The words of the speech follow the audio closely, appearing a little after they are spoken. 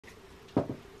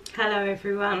Hello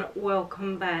everyone,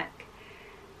 welcome back.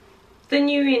 The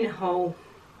new in haul,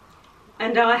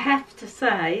 and I have to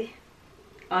say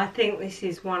I think this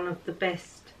is one of the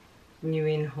best new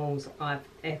in hauls I've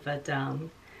ever done.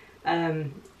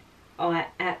 I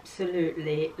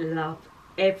absolutely love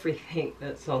everything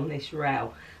that's on this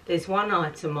rail. There's one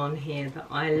item on here that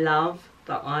I love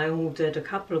that I ordered a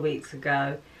couple of weeks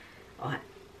ago.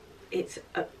 It's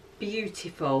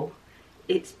beautiful,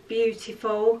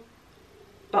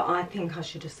 but I think I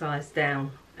should have sized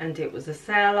down, and it was a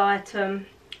sale item.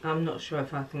 I'm not sure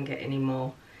if I can get any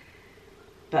more,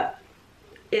 but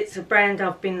it's a brand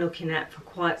I've been looking at for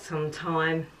quite some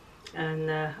time, and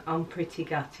I'm pretty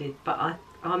gutted, but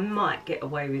I might get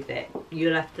away with it.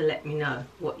 You'll have to let me know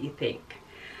what you think.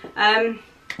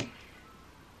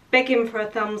 Begging for a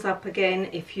thumbs up again.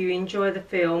 If you enjoy the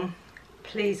film,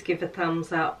 please give a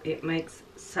thumbs up. It makes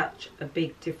such a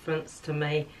big difference to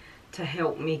me to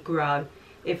help me grow.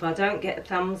 If I don't get a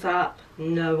thumbs up,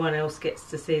 no one else gets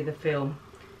to see the film.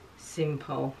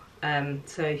 Simple.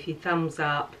 So if you thumbs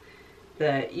up,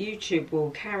 the YouTube will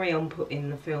carry on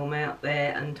putting the film out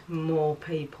there and more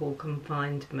people can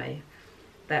find me.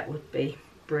 That would be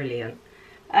brilliant.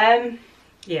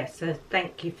 Yeah, so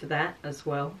thank you for that as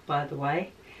well, by the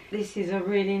way. This is a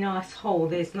really nice haul.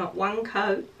 There's not one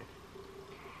coat,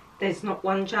 there's not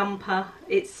one jumper.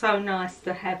 It's so nice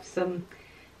to have some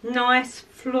nice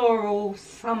floral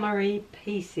summery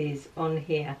pieces on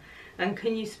here. And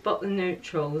can you spot the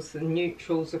neutrals? The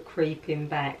neutrals are creeping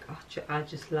back. I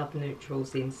just love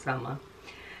neutrals in summer.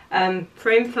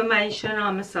 For information,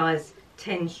 I'm a size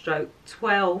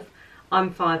 10/12.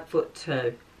 I'm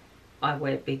 5'2". I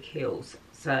wear big heels,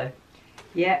 so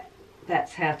yeah,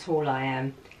 that's how tall I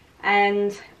am.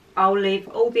 And I'll leave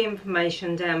all the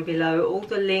information down below, all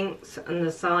the links and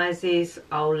the sizes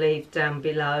I'll leave down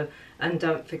below. And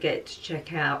don't forget to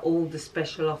check out all the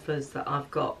special offers that I've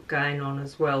got going on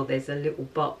as well. There's a little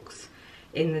box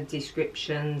in the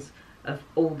descriptions of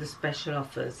all the special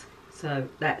offers, so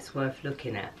that's worth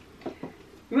looking at.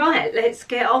 Right, let's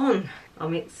get on.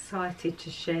 I'm excited to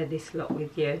share this lot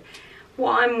with you.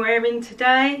 What I'm wearing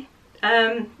today,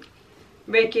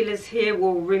 regulars here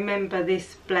will remember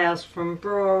this blouse from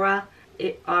Brora.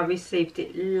 I received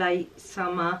it late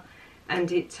summer and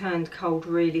it turned cold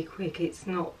really quick. It's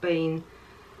not been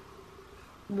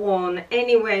worn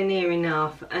anywhere near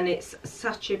enough, and it's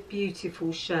such a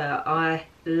beautiful shirt. I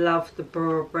love the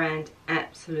Brora brand,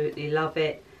 absolutely love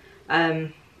it.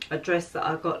 A dress that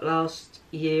I got last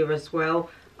year as well.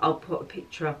 I'll put a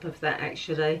picture up of that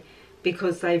actually,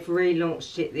 because they've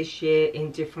relaunched it this year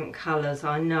in different colours.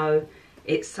 I know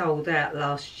it sold out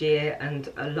last year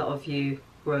and a lot of you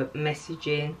were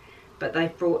messaging, but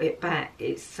they've brought it back.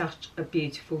 It's such a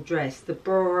beautiful dress. The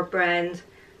Brora brand,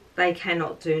 they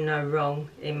cannot do no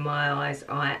wrong in my eyes.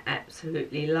 I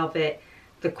absolutely love it.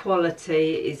 The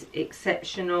quality is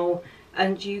exceptional,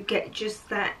 and you get just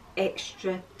that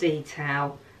extra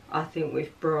detail, I think,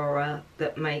 with Brora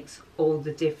that makes all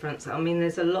the difference. I mean,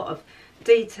 there's a lot of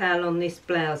detail on this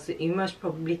blouse that you most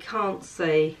probably can't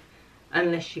see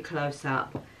unless you're close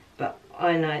up, but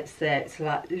I know it's there. It's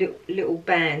like little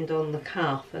band on the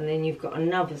cuff, and then you've got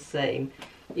another seam.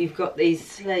 You've got these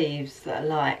sleeves that are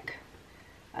like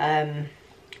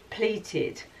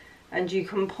pleated, and you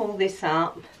can pull this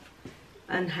up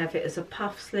and have it as a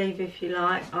puff sleeve if you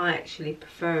like. I actually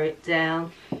prefer it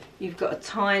down. You've got a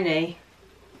tiny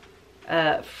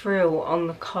frill on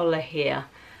the collar here,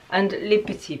 and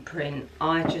Liberty print.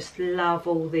 I just love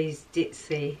all these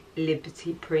ditzy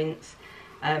Liberty prints.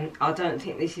 I don't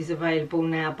think this is available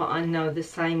now, but I know the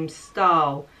same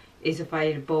style is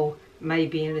available,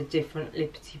 maybe in a different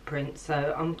Liberty print.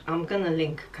 So I'm going to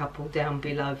link a couple down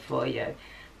below for you.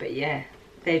 But yeah,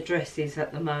 their dresses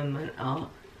at the moment are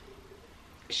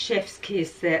chef's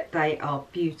kiss. They are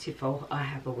beautiful. I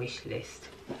have a wish list.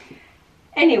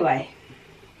 Anyway,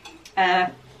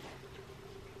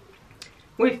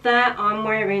 with that, I'm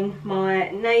wearing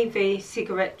my navy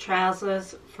cigarette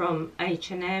trousers from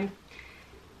H&M.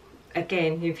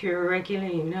 Again, if you're a regular,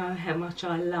 you know how much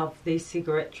I love these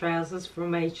cigarette trousers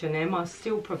from H&M. I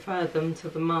still prefer them to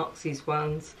the Marx's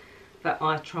ones that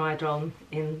I tried on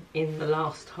in the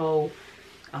last haul.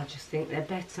 I just think they're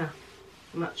better,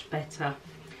 much better.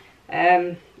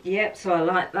 Yep, so I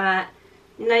like that.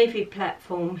 Navy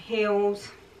platform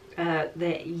heels.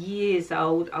 They're years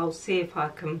old. I'll see if I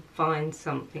can find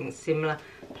something similar.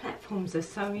 Platforms are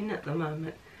so in at the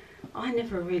moment. I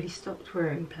never really stopped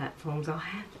wearing platforms. I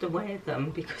have to wear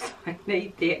them because I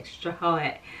need the extra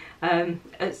height.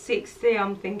 At 60,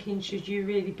 I'm thinking, should you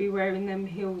really be wearing them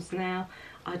heels now?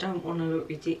 I don't want to look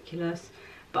ridiculous,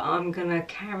 but I'm going to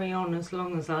carry on as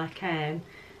long as I can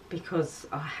because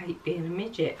I hate being a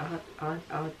midget.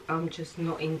 I'm just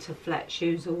not into flat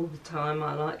shoes all the time.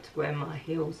 I like to wear my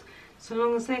heels so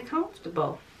long as they're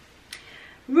comfortable.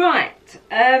 Right,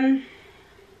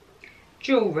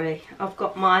 jewellery. I've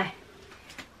got my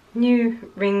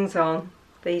new rings on,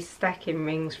 these stacking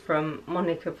rings from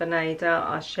Monica Vinader.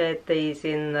 I shared these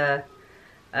in the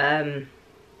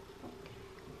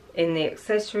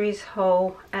accessories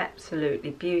haul.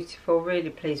 Absolutely beautiful, really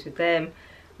pleased with them.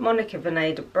 Monica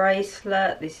Vinader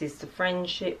bracelet, this is the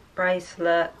friendship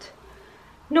bracelet.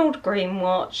 Nord Green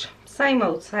watch, same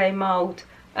old, same old.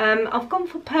 I've gone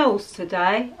for pearls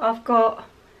today. I've got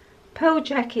pearl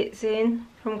jackets in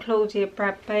from Claudia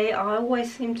Bradby. I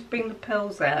always seem to bring the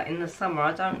pearls out in the summer.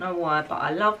 I don't know why, but I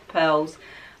love pearls.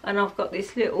 And I've got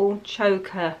this little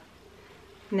choker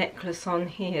necklace on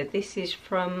here. This is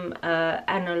from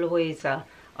Anna Louisa.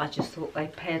 I just thought they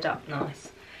paired up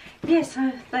nice. Yeah,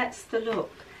 so that's the look.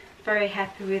 Very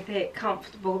happy with it,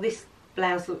 comfortable. This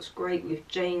blouse looks great with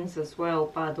jeans as well,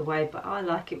 by the way, but I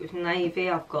like it with navy.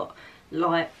 I've got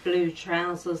light blue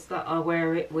trousers that I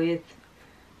wear it with.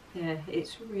 Yeah,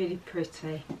 it's really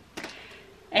pretty.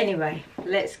 Anyway,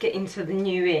 let's get into the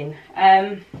new in.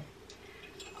 I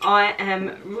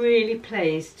am really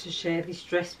pleased to share this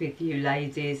dress with you,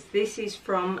 ladies. This is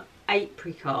from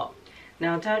Apricot.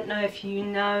 Now, I don't know if you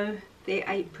know the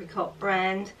Apricot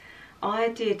brand. I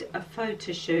did a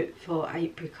photo shoot for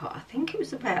Apricot, I think it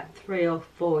was about 3 or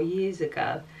 4 years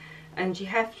ago. And you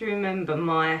have to remember,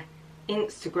 my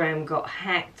Instagram got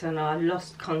hacked and I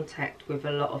lost contact with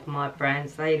a lot of my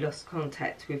brands. They lost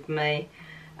contact with me.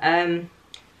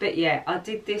 But yeah, I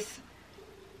did this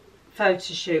photo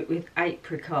shoot with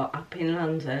Apricot up in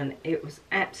London. It was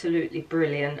absolutely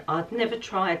brilliant. I'd never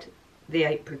tried the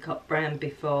Apricot brand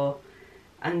before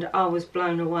and I was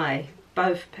blown away.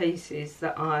 Both pieces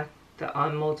that I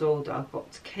modelled I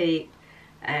got to keep,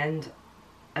 and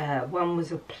one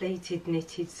was a pleated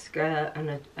knitted skirt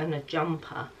and a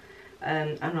jumper,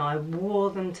 and I wore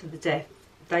them to the death.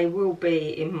 They will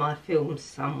be in my films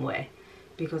somewhere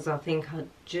because I think I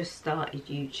just started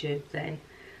YouTube then,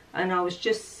 and I was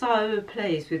just so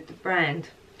pleased with the brand.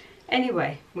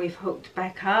 Anyway, we've hooked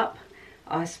back up.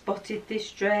 I spotted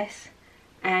this dress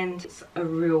and it's a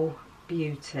real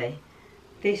beauty.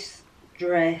 This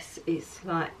dress is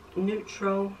like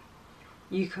neutral.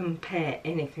 You can pair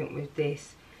anything with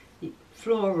this.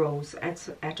 Florals,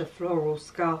 add a floral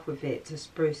scarf with it to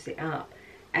spruce it up.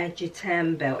 Add your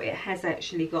tan belt. It has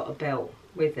actually got a belt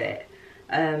with it.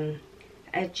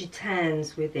 Add your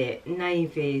tans with it,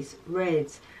 navies,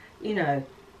 reds. You know,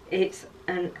 it's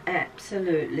an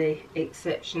absolutely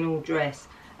exceptional dress.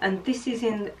 And this is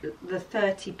in the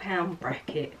 £30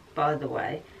 bracket, by the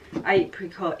way.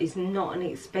 Apricot is not an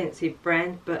expensive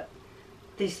brand, but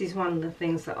this is one of the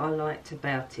things that I liked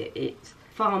about it. It's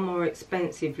far more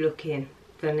expensive looking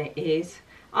than it is.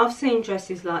 I've seen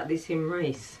dresses like this in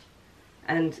Reiss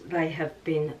and they have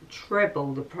been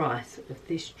treble the price of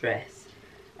this dress.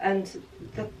 And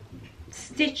the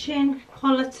stitching,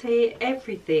 quality,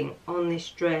 everything on this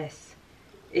dress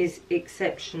is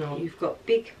exceptional. You've got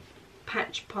big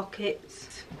patch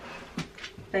pockets.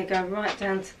 They go right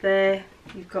down to there.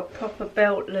 You've got proper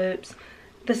belt loops.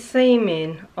 The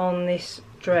seaming on this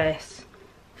dress,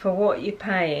 for what you're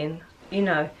paying, you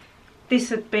know,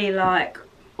 this would be like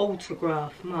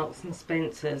autograph Marks and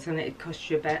Spencer's and it'd cost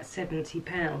you about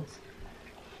 £70.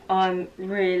 I'm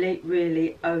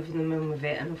really over the moon with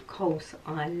it, and of course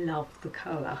I love the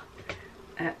colour.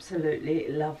 Absolutely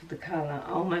love the colour.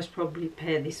 I'll most probably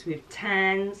pair this with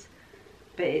tans,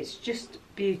 but it's just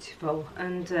beautiful,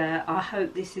 and I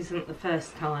hope this isn't the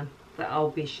first time that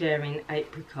I'll be sharing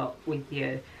Apricot with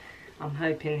you. I'm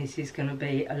hoping this is going to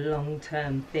be a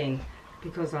long-term thing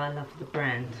because I love the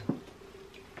brand.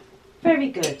 Very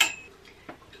good.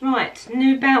 Right,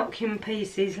 new Balkan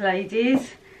pieces,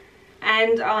 ladies,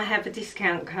 and I have a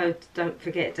discount code, don't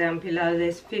forget, down below.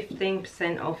 There's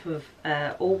 15% off of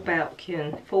all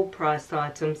Balkan full price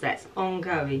items. That's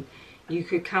ongoing. You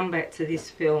could come back to this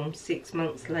film 6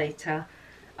 months later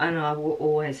and I will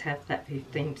always have that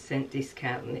 15%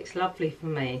 discount, and it's lovely for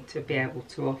me to be able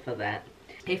to offer that.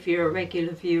 If you're a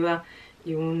regular viewer,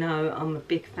 you will know I'm a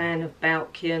big fan of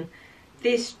Balkan.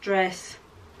 This dress,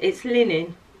 it's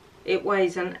linen. It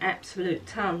weighs an absolute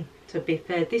ton, to be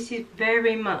fair. This is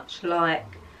very much like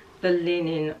the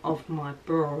linen of my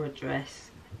Brora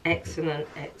dress. Excellent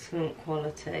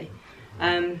quality.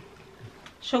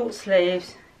 Short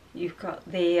sleeves. You've got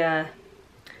the, I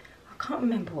can't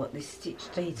remember what this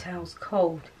stitch detail's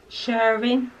called.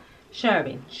 Shirring,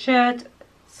 shirred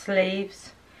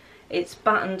sleeves. It's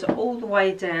buttoned all the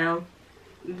way down.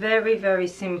 Very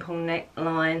simple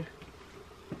neckline.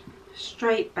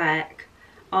 straight back.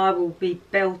 I will be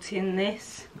belting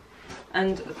this,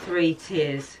 and 3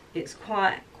 tiers. It's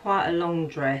quite a long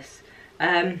dress.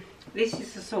 This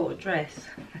is the sort of dress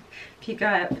if you go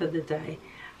out for the day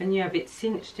and you have it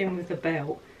cinched in with a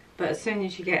belt, but as soon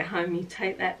as you get home you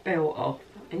take that belt off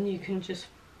and you can just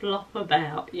flop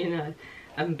about, you know,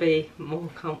 and be more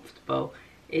comfortable.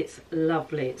 It's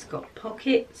lovely. It's got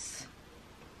pockets,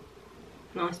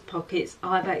 nice pockets.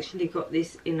 I've actually got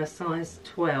this in a size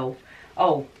 12.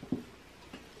 Oh,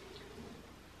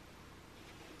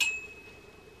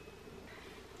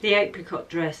 the apricot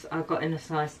dress I got in a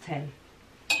size 10.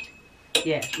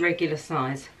 Yeah, regular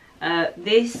size.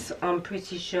 This, I'm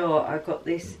pretty sure I got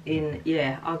this in,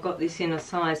 yeah, I got this in a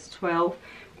size 12.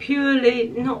 Purely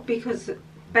not because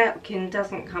Bautkin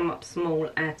doesn't come up small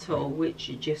at all, which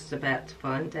you're just about to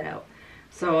find out.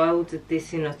 So I ordered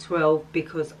this in a 12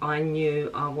 because I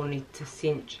knew I wanted to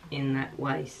cinch in that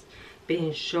waist.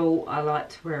 Being short, I like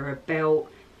to wear a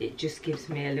belt. It just gives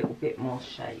me a little bit more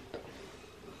shape.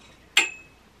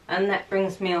 And that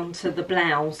brings me on to the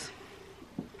blouse.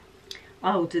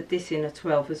 I ordered this in a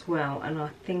 12 as well, and I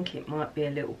think it might be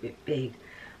a little bit big.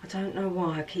 I don't know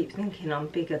why, I keep thinking I'm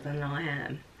bigger than I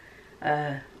am.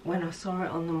 When I saw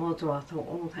it on the model, I thought,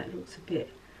 oh, that looks a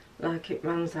bit like it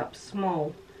runs up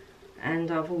small. And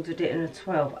I've ordered it in a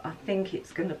 12. I think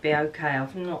it's going to be okay.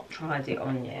 I've not tried it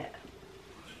on yet.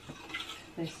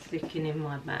 They're sticking in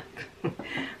my back.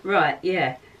 Right,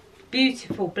 yeah.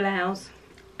 Beautiful blouse.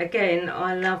 Again,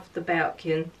 I love the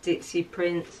Bautkin ditzy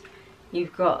prints.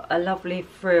 You've got a lovely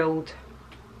frilled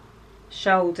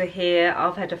shoulder here.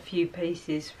 I've had a few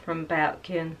pieces from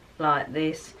Bautkin like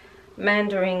this.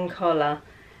 Mandarin collar.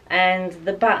 And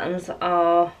the buttons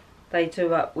are, they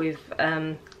do up with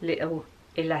little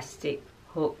elastic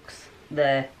hooks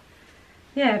there.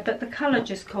 Yeah, but the colour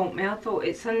just caught me. I thought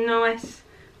it's a nice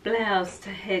blouse to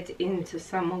head into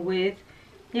summer with.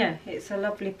 Yeah, it's a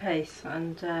lovely piece,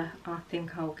 and I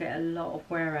think I'll get a lot of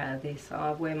wear out of this.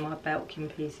 I wear my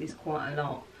Bautkin pieces quite a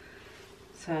lot,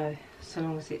 so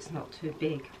long as it's not too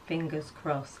big, fingers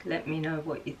crossed. Let me know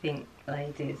what you think,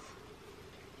 ladies.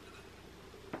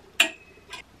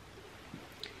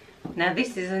 Now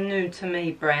this is a new to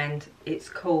me brand. It's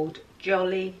called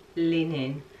Jolly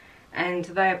Linen, and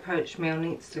they approached me on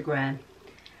Instagram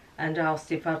and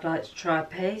asked if I'd like to try a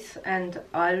piece, and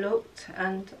I looked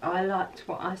and I liked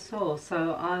what I saw,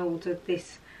 so I ordered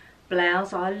this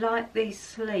blouse. I like these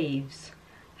sleeves,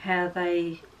 how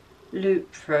they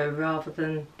loop through rather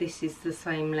than this is the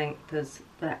same length as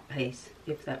that piece,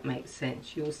 if that makes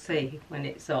sense. You'll see when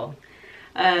it's on.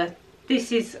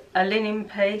 This is a linen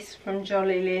piece from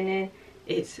Jolly Linen.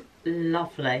 It's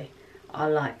lovely. I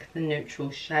like the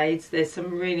neutral shades. There's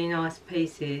some really nice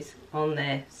pieces on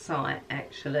their site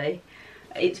actually.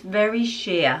 It's very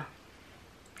sheer.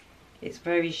 It's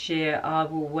very sheer. I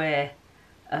will wear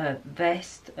a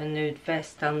vest, a nude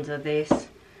vest under this.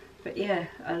 But yeah,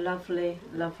 a lovely,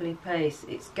 lovely piece.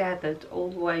 It's gathered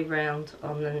all the way round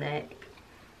on the neck.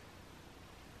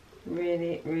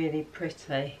 Really, really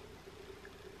pretty.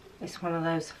 It's one of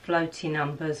those floaty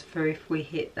numbers for if we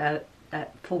hit that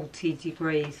 40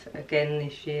 degrees again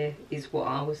this year, is what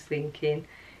I was thinking.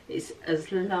 It's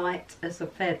as light as a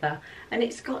feather, and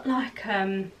it's got like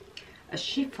a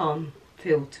chiffon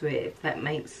feel to it, if that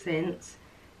makes sense.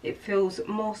 It feels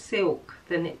more silk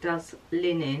than it does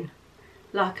linen,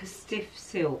 like a stiff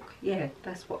silk. Yeah,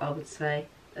 that's what I would say,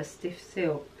 a stiff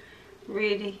silk.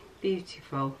 Really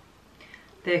beautiful.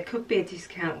 There could be a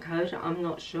discount code, I'm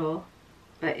not sure,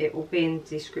 but it will be in the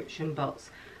description box.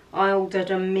 I ordered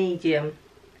a medium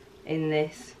in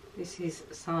this. This is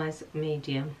size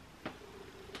medium.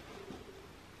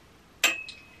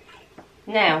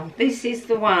 Now, this is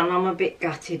the one I'm a bit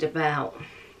gutted about.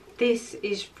 This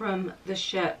is from the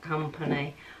shirt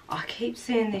company. I keep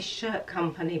seeing this shirt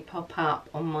company pop up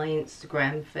on my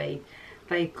Instagram feed.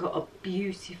 They've got a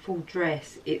beautiful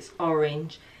dress. It's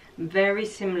orange. Very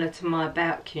similar to my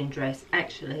Bautkin dress.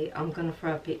 Actually, I'm going to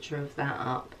throw a picture of that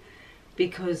up,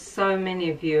 because so many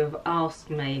of you have asked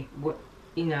me, what,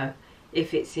 you know,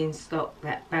 if it's in stock,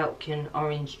 that Bautkin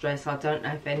orange dress. I don't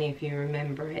know if any of you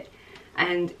remember it.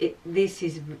 And this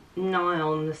is nigh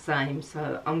on the same,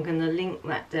 so I'm going to link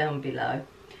that down below.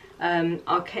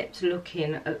 I kept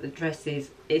looking at the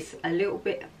dresses. It's a little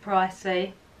bit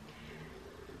pricey,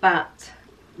 but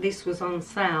this was on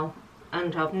sale,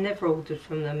 and I've never ordered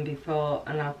from them before,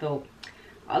 and I thought,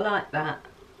 I like that.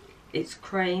 It's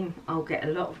cream, I'll get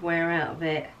a lot of wear out of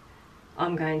it.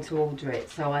 I'm going to order it,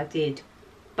 so I did.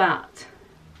 But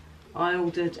I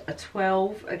ordered a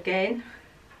 12 again.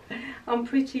 I'm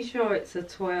pretty sure it's a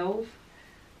 12.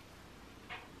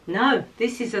 No,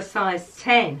 this is a size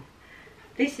 10.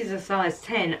 This is a size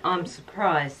 10. I'm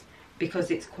surprised because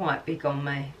it's quite big on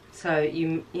me. So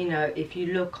you know, if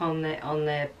you look on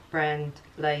their brand,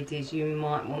 ladies, you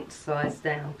might want to size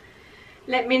down.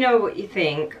 Let me know what you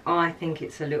think. I think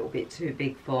it's a little bit too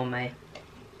big for me.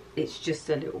 It's just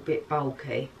a little bit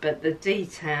bulky, but the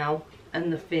detail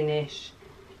and the finish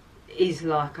is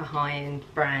like a high-end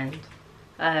brand.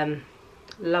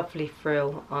 Lovely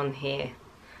frill on here.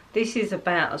 This is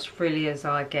about as frilly as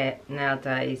I get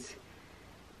nowadays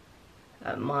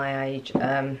at my age.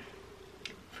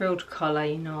 Frilled collar,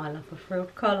 you know I love a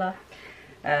frilled collar.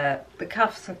 The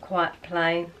cuffs are quite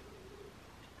plain.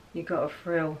 You got a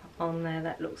frill on there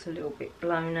that looks a little bit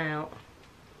blown out.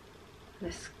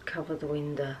 Let's cover the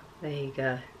window. There you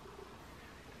go.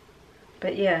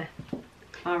 But yeah,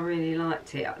 I really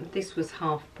liked it. This was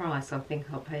half price. I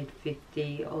think I paid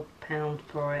 £50 odd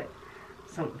for it.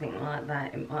 Something like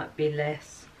that. It might be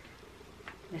less.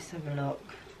 Let's have a look.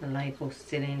 The label's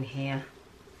still in here.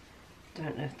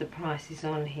 Don't know if the price is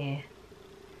on here.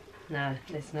 No,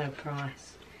 there's no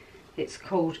price. It's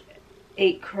called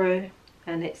Ecru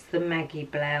and it's the Maggie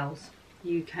blouse,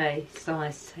 UK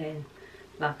size 10.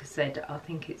 Like I said, I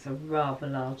think it's a rather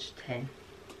large 10.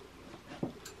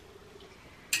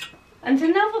 And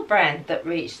another brand that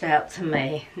reached out to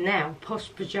me, now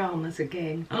Posh Pyjammas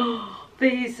again. Oh,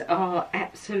 these are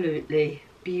absolutely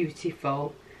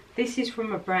beautiful. This is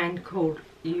from a brand called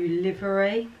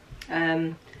Ulivery.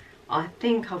 I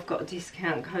think I've got a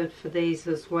discount code for these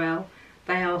as well.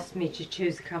 They asked me to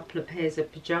choose a couple of pairs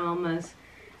of pyjamas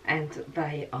and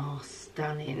they are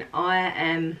stunning. I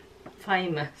am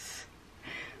famous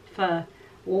for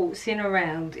waltzing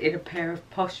around in a pair of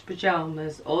posh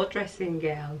pyjamas or dressing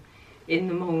gown in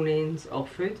the mornings or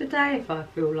through the day if I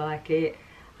feel like it.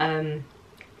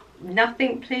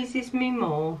 Nothing pleases me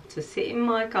more to sit in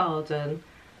my garden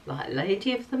like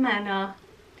Lady of the Manor,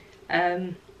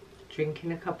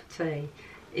 drinking a cup of tea.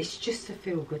 It's just a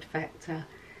feel-good factor.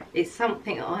 It's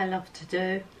something I love to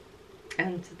do,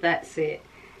 and that's it.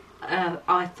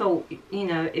 I thought, you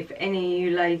know, if any of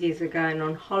you ladies are going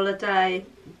on holiday,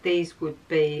 these would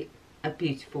be a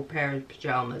beautiful pair of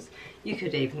pyjamas. You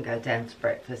could even go down to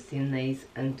breakfast in these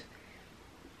and,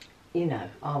 you know,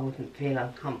 I wouldn't feel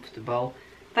uncomfortable.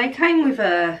 They came with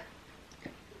a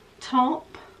top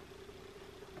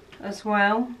as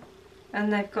well,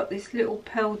 and they've got this little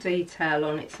pearl detail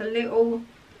on it. It's a little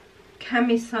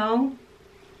camisole,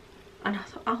 and I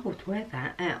thought I would wear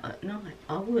that out at night.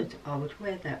 I would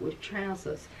wear that with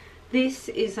trousers. This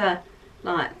is a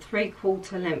like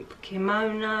 3/4 length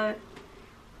kimono.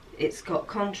 It's got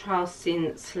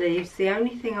contrasting sleeves. The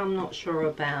only thing I'm not sure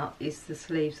about is the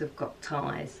sleeves have got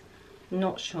ties.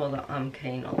 Not sure that I'm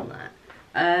keen on that.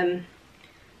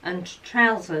 And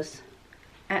trousers,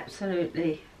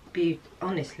 absolutely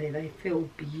honestly, they feel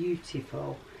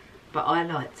beautiful. But I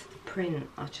liked the print.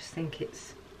 I just think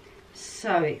it's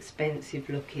so expensive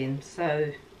looking,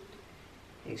 so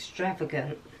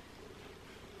extravagant,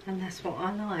 and that's what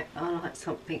I like. I like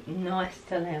something nice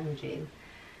to lounge in.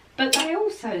 But they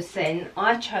also sent,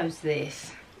 I chose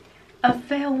this, a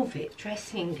velvet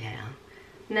dressing gown.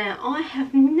 Now I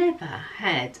have never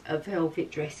had a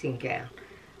velvet dressing gown,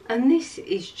 and this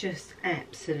is just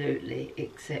absolutely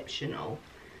exceptional.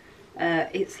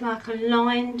 It's like a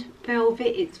lined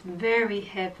velvet. It's very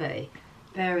heavy,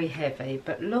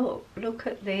 but look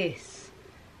at this.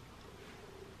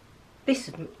 This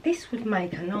would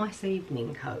make a nice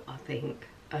evening coat, I think,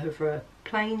 over a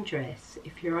plain dress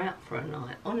if you're out for a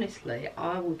night. Honestly,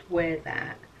 I would wear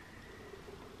that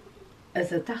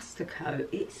as a duster coat.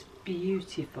 It's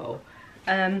beautiful.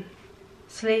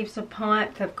 Sleeves are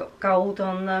piped, they've got gold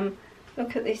on them.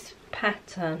 Look at this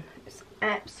pattern. It's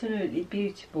absolutely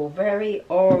beautiful, very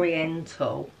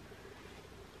oriental.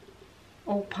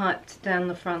 All piped down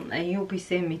the front there. You'll be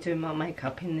seeing me do my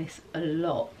makeup in this a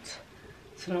lot,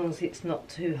 so long as it's not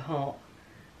too hot.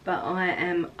 But I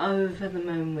am over the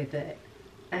moon with it.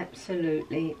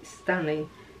 Absolutely stunning.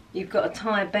 You've got a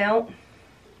tie belt,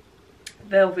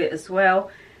 velvet as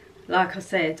well. Like I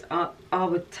said, I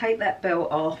would take that belt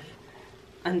off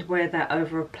and wear that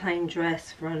over a plain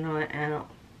dress for a night out.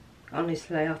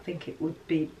 Honestly, I think it would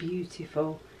be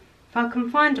beautiful. If I can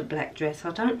find a black dress,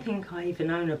 I don't think I even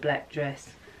own a black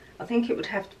dress. I think it would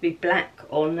have to be black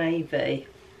or navy,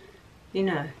 you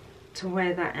know, to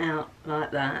wear that out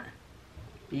like that.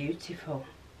 Beautiful.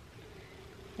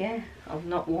 Yeah, I've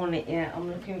not worn it yet. I'm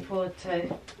looking forward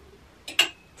to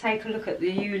take a look at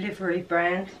the Ulivery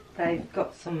brand. They've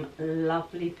got some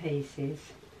lovely pieces.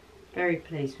 Very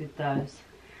pleased with those.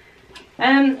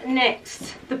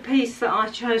 Next, the piece that I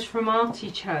chose from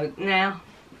Artichoke. Now,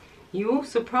 you all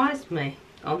surprised me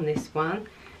on this one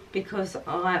because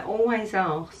I always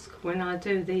ask when I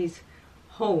do these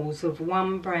hauls of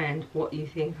one brand what you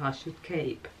think I should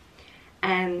keep,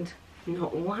 and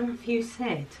not one of you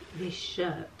said this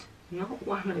shirt, not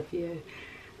one of you.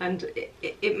 And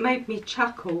it made me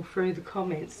chuckle through the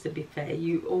comments, to be fair.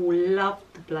 You all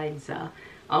loved the blazer.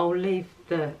 I'll leave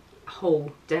the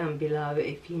haul down below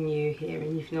if you're new here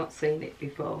and you've not seen it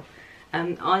before.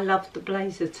 I loved the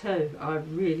blazer too. I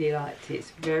really liked it.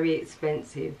 It's very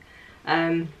expensive.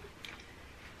 But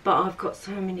I've got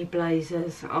so many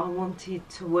blazers I wanted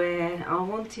to wear. I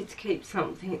wanted to keep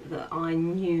something that I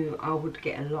knew I would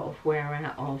get a lot of wear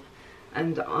out of.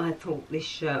 And I thought this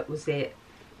shirt was it,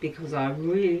 because I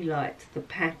really liked the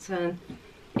pattern.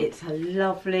 It's a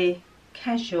lovely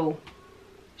casual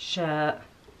shirt.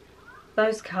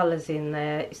 Those colours in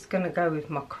there, it's going to go with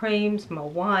my creams, my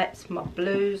whites, my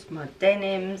blues, my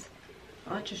denims.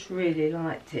 I just really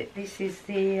liked it. This is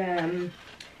the,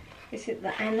 is it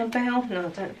the Annabelle? No, I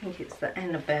don't think it's the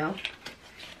Annabelle.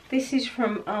 This is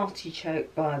from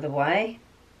Artichoke, by the way.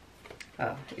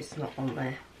 Oh, it's not on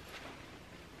there.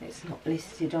 It's not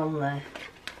listed on there.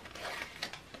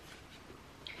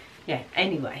 Yeah,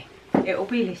 anyway, it'll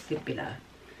be listed below.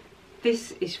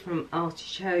 This is from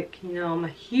Artichoke. You know, I'm a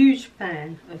huge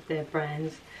fan of their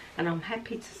brands, and I'm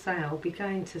happy to say I'll be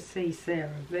going to see Sarah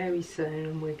very soon,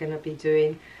 and we're going to be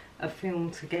doing a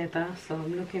film together, so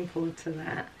I'm looking forward to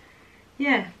that.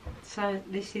 Yeah, so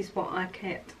this is what I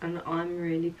kept, and I'm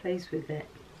really pleased with it.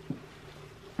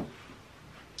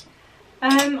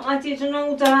 I did an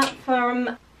order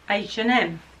from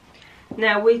H&M.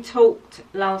 Now, we talked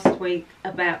last week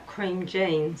about cream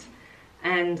jeans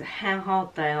and how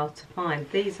hard they are to find.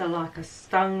 These are like a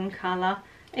stone colour.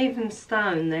 Even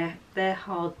stone, they're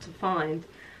hard to find.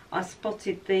 I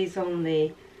spotted these on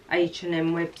the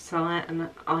H&M website and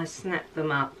I snapped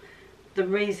them up. The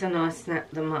reason I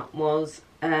snapped them up was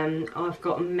I've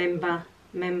got a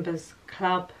members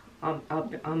club. I'm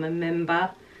a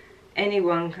member.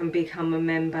 Anyone can become a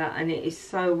member, and it is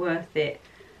so worth it.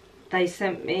 They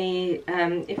sent me,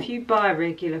 if you buy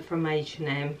regular from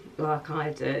H&M, like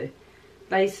I do,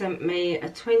 they sent me a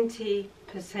 20%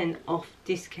 off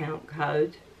discount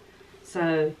code.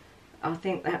 So I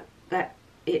think that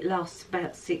it lasts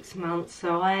about 6 months.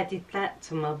 So I added that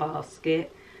to my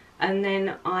basket. And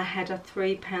then I had a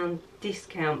 £3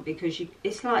 discount, because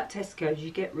it's like Tesco's,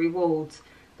 you get rewards.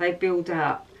 They build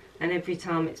up, and every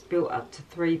time it's built up to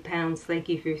 £3, they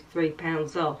give you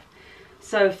 £3 off.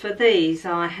 So for these,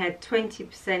 I had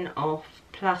 20% off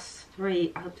plus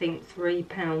I think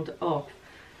 £3 off,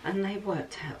 and they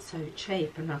worked out so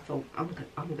cheap. And I thought, I'm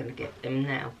going to get them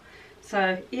now.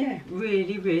 So yeah,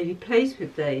 really pleased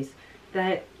with these.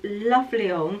 They're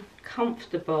lovely on,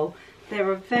 comfortable.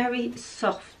 They're a very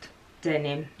soft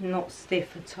denim, not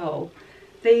stiff at all.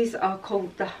 These are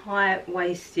called the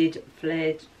high-waisted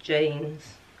flared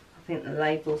jeans. I think the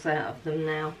label's out of them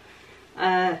now.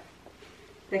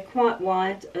 They're quite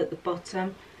wide at the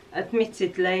bottom.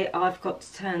 Admittedly, I've got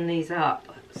to turn these up,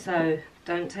 so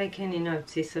don't take any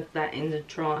notice of that in the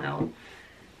trial.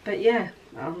 But yeah,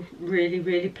 I'm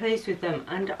really pleased with them.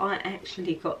 And I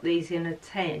actually got these in a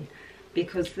 10,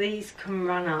 because these can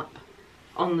run up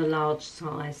on the large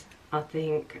size, I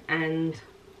think, and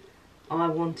I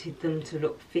wanted them to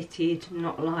look fitted,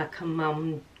 not like a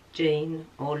mum jean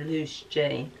or loose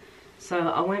jean. So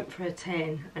I went for a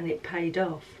 10, and it paid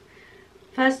off.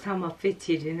 First time I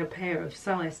fitted in a pair of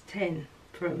size 10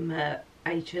 from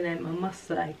H&M, I must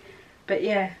say. But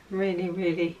yeah,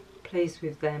 really pleased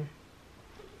with them.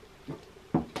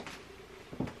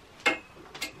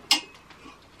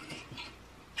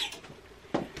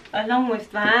 Along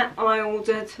with that, I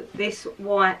ordered this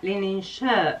white linen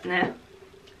shirt. Now,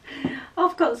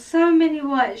 I've got so many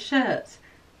white shirts,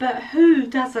 but who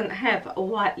doesn't have a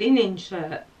white linen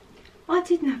shirt? I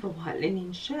didn't have a white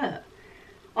linen shirt.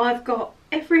 I've got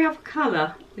every other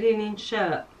colour linen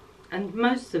shirt, and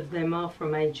most of them are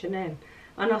from H&M.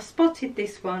 And I spotted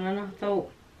this one and I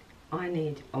thought, I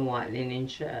need a white linen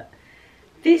shirt.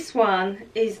 This one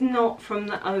is not from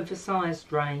the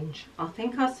oversized range. I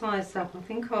think I sized up, I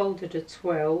think I ordered a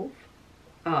 12.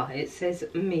 Ah, it says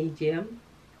medium.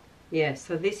 Yeah,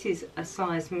 so this is a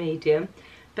size medium.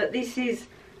 But this is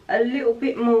a little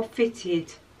bit more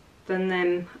fitted than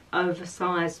them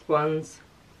oversized ones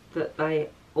that they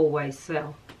always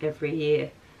sell every year,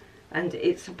 and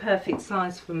it's a perfect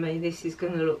size for me. This is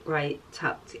going to look great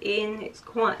tucked in. It's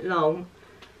quite long.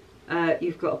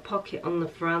 You've got a pocket on the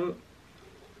front,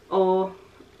 or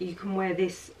you can wear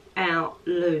this out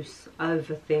loose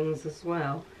over things as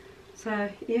well. So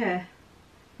yeah,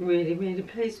 really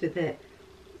pleased with it.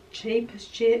 Cheap as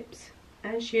chips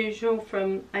as usual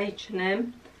from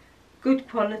H&M. good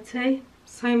quality,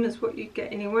 same as what you'd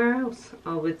get anywhere else,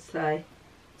 I would say.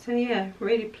 So yeah,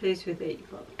 really pleased with it.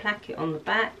 You've got the placket on the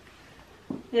back.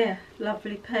 Yeah,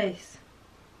 lovely piece.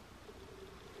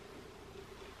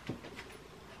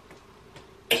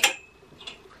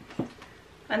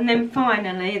 And then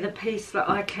finally, the piece that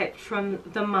I kept from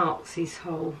the Marx's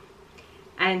haul.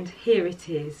 And here it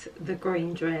is, the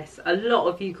green dress. A lot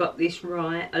of you got this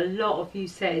right. A lot of you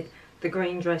said the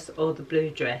green dress or the blue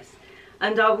dress.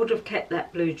 And I would have kept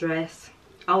that blue dress.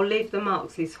 I'll leave the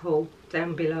Marx's haul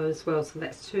down below as well. So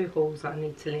that's 2 hauls I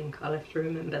need to link. I'll have to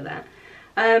remember that.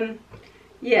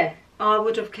 Yeah, I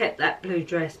would have kept that blue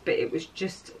dress, but it was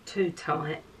just too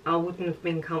tight. I wouldn't have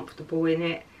been comfortable in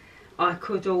it. I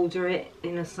could order it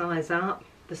in a size up.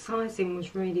 The sizing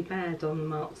was really bad on the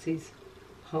Marx's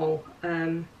haul,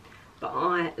 but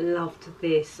I loved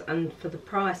this, and for the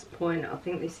price point I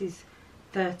think this is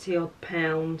 £30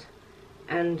 odd,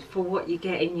 and for what you're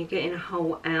getting a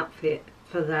whole outfit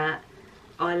for that.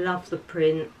 I love the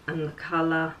print and the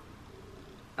colour.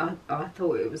 I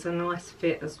thought it was a nice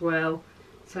fit as well.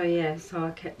 So yeah, so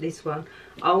I kept this one.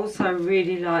 I also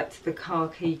really liked the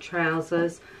khaki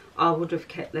trousers. I would have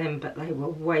kept them, but they were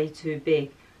way too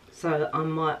big. So I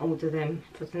might order them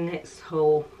for the next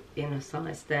haul in a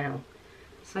size down.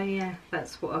 So yeah,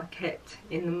 that's what I kept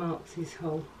in the Marx's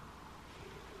haul.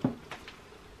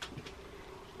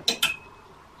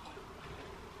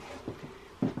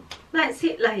 That's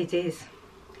it, ladies.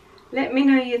 Let me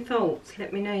know your thoughts.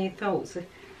 Let me know your thoughts.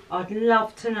 I'd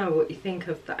love to know what you think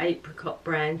of the Apricot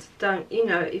brand. Don't, you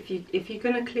know, if you're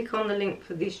going to click on the link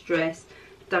for this dress,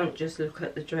 don't just look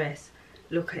at the dress.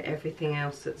 Look at everything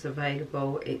else that's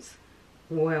available. It's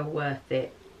well worth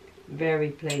it. Very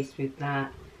pleased with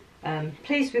that.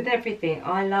 Pleased with everything.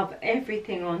 I love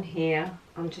everything on here.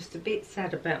 I'm just a bit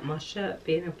sad about my shirt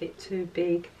being a bit too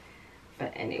big.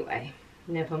 But anyway,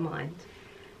 never mind.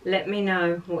 Let me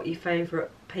know what your favourite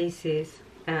piece is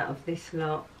out of this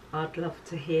lot. I'd love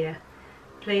to hear.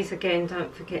 Please again,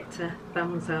 don't forget to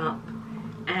thumbs up,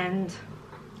 and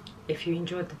if you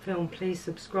enjoyed the film, please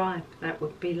subscribe. That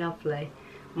would be lovely.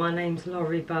 My name's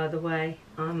Laurie, by the way.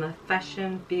 I'm a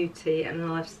fashion, beauty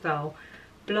and lifestyle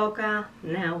blogger,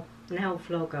 now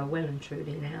vlogger, well and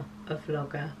truly now a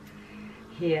vlogger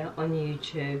here on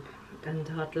YouTube, and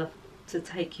I'd love to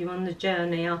take you on the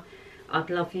journey. I'd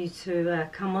love you to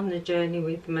come on the journey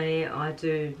with me. I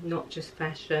do not just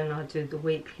fashion, I do the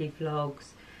weekly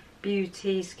vlogs,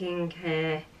 beauty,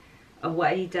 skincare,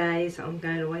 away days. I'm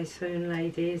going away soon,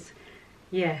 ladies.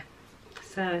 Yeah,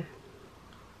 so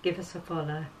give us a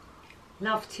follow.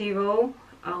 Love to you all.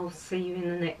 I'll see you in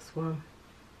the next one.